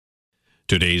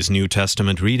Today's New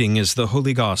Testament reading is the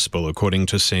Holy Gospel according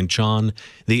to St. John,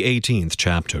 the 18th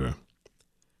chapter.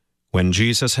 When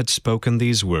Jesus had spoken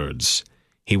these words,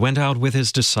 he went out with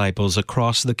his disciples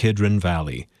across the Kidron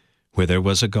Valley, where there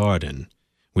was a garden,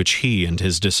 which he and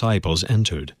his disciples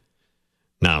entered.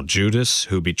 Now Judas,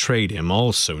 who betrayed him,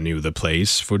 also knew the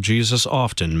place, for Jesus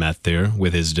often met there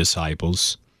with his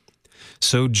disciples.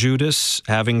 So Judas,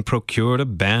 having procured a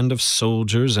band of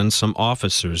soldiers and some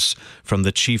officers from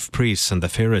the chief priests and the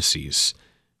Pharisees,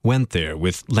 went there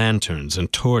with lanterns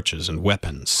and torches and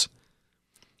weapons.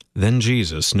 Then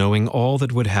Jesus, knowing all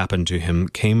that would happen to him,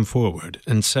 came forward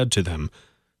and said to them,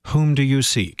 "Whom do you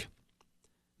seek?"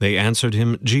 They answered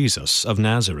him, "Jesus of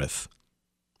Nazareth."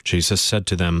 Jesus said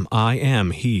to them, "I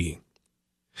am he."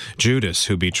 Judas,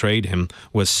 who betrayed him,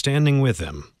 was standing with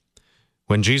them.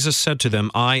 When Jesus said to them,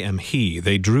 "I am he,"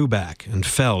 they drew back and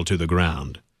fell to the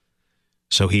ground.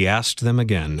 So he asked them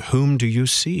again, "Whom do you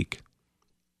seek?"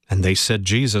 And they said,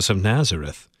 "Jesus of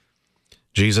Nazareth."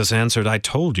 Jesus answered, "I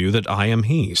told you that I am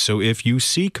he, so if you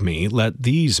seek me, let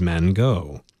these men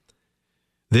go."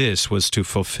 This was to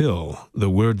fulfill the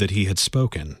word that he had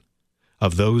spoken.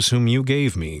 "Of those whom you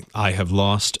gave me, I have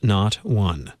lost not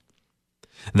one."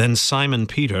 Then Simon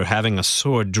Peter, having a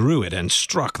sword, drew it and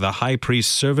struck the high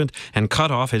priest's servant and cut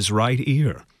off his right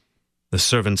ear. The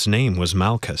servant's name was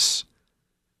Malchus.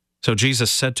 So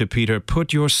Jesus said to Peter,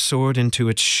 "Put your sword into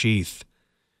its sheath.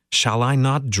 Shall I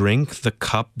not drink the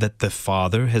cup that the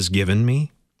Father has given me?"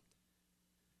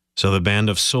 So the band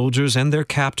of soldiers and their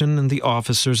captain and the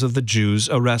officers of the Jews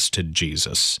arrested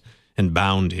Jesus and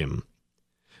bound him.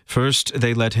 First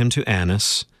they led him to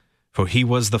Annas, for he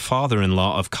was the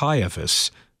father-in-law of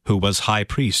Caiaphas, who was high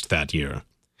priest that year.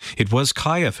 It was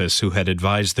Caiaphas who had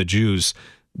advised the Jews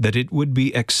that it would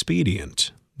be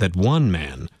expedient that one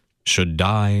man should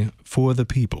die for the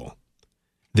people.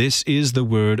 This is the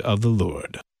word of the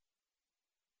Lord.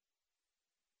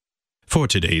 For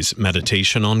today's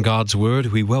meditation on God's Word,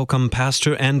 we welcome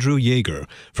Pastor Andrew Yeager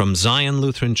from Zion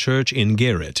Lutheran Church in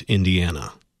Garrett,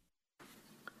 Indiana.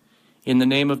 In the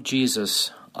name of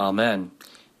Jesus, Amen.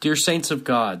 Dear saints of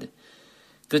God,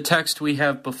 the text we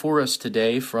have before us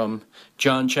today from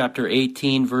John chapter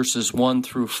 18, verses 1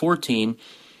 through 14,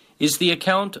 is the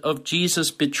account of Jesus'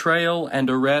 betrayal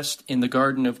and arrest in the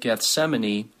Garden of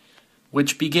Gethsemane,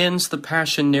 which begins the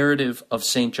Passion narrative of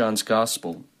St. John's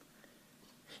Gospel.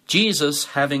 Jesus,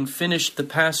 having finished the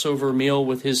Passover meal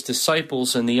with his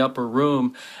disciples in the upper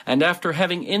room, and after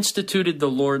having instituted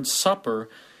the Lord's Supper,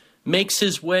 makes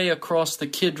his way across the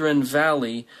Kidron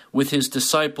Valley with his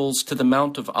disciples to the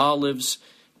Mount of Olives,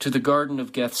 to the Garden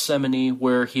of Gethsemane,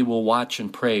 where he will watch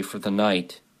and pray for the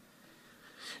night.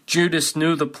 Judas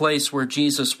knew the place where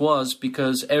Jesus was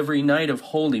because every night of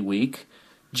Holy Week,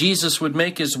 Jesus would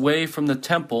make his way from the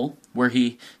temple, where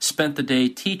he spent the day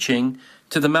teaching,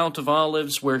 to the Mount of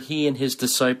Olives, where he and his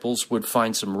disciples would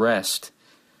find some rest.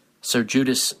 So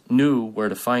Judas knew where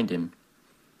to find him.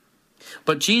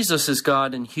 But Jesus is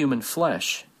God in human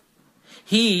flesh.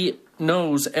 He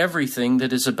knows everything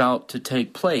that is about to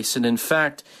take place. And in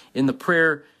fact, in the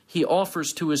prayer he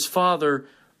offers to his Father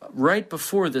right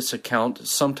before this account,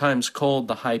 sometimes called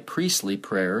the high priestly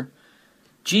prayer,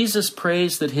 Jesus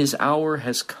prays that his hour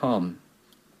has come.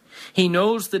 He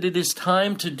knows that it is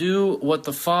time to do what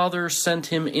the Father sent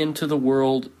him into the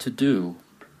world to do.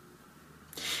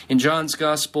 In John's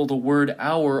Gospel, the word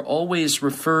hour always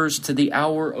refers to the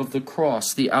hour of the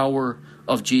cross, the hour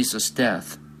of Jesus'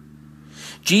 death.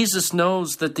 Jesus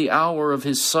knows that the hour of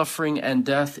his suffering and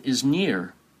death is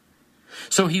near.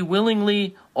 So he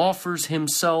willingly offers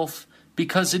himself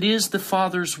because it is the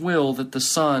Father's will that the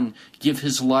Son give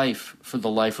his life for the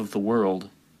life of the world.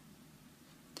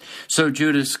 So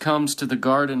Judas comes to the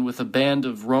garden with a band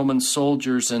of Roman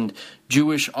soldiers and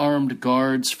Jewish armed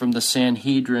guards from the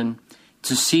Sanhedrin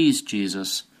to seize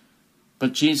Jesus.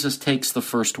 But Jesus takes the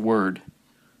first word.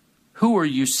 "Who are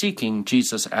you seeking?"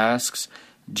 Jesus asks.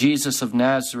 "Jesus of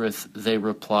Nazareth," they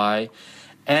reply.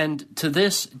 And to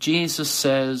this Jesus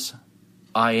says,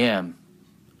 "I am."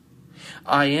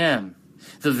 I am.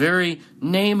 The very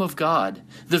name of God.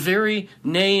 The very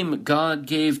name God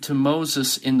gave to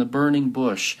Moses in the burning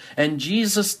bush. And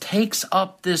Jesus takes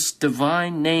up this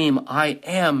divine name, I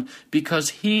am, because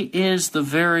he is the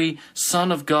very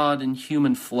Son of God in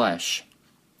human flesh.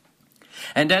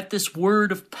 And at this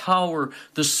word of power,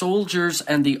 the soldiers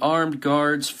and the armed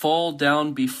guards fall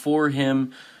down before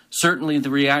him, certainly the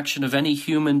reaction of any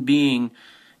human being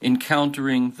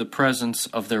encountering the presence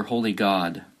of their holy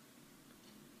God.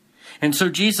 And so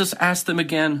Jesus asked them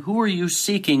again, "Who are you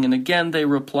seeking?" And again they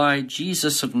replied,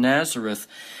 "Jesus of Nazareth."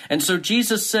 And so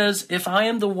Jesus says, "If I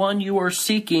am the one you are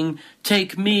seeking,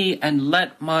 take me and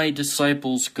let my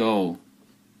disciples go."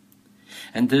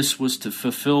 And this was to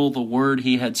fulfill the word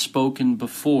he had spoken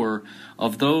before,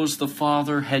 of those the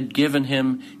Father had given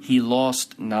him, he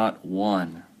lost not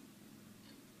one.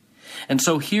 And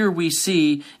so here we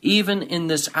see, even in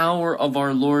this hour of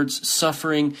our Lord's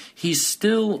suffering, he's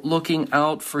still looking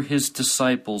out for his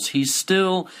disciples. He's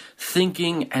still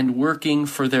thinking and working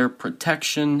for their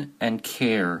protection and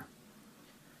care.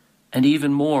 And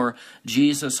even more,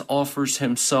 Jesus offers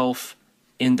himself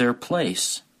in their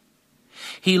place.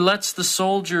 He lets the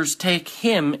soldiers take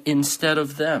him instead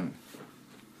of them.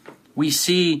 We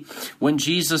see when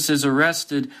Jesus is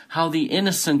arrested how the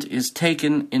innocent is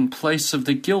taken in place of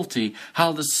the guilty,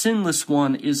 how the sinless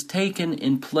one is taken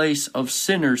in place of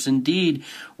sinners. Indeed,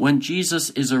 when Jesus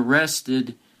is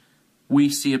arrested, we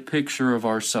see a picture of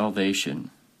our salvation.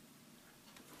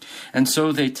 And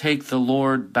so they take the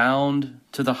Lord bound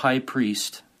to the high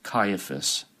priest,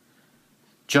 Caiaphas.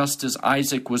 Just as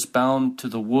Isaac was bound to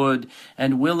the wood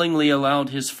and willingly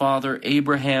allowed his father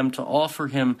Abraham to offer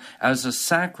him as a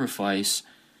sacrifice,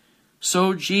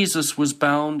 so Jesus was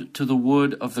bound to the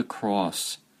wood of the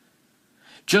cross.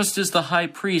 Just as the high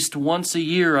priest once a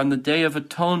year on the Day of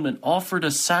Atonement offered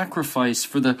a sacrifice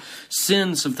for the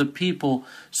sins of the people,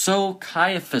 so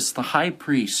Caiaphas, the high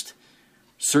priest,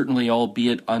 certainly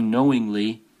albeit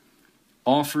unknowingly,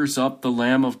 offers up the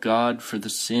Lamb of God for the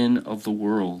sin of the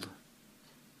world.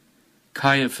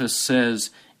 Caiaphas says,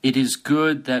 "It is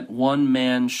good that one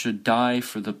man should die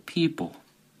for the people."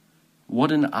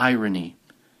 What an irony.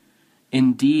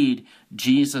 Indeed,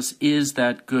 Jesus is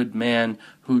that good man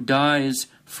who dies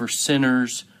for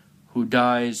sinners, who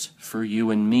dies for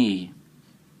you and me.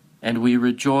 And we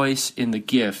rejoice in the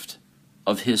gift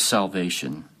of his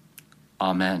salvation.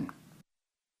 Amen.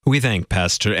 We thank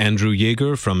Pastor Andrew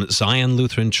Yeager from Zion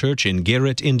Lutheran Church in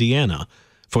Garrett, Indiana,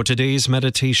 for today's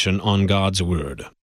meditation on God's Word.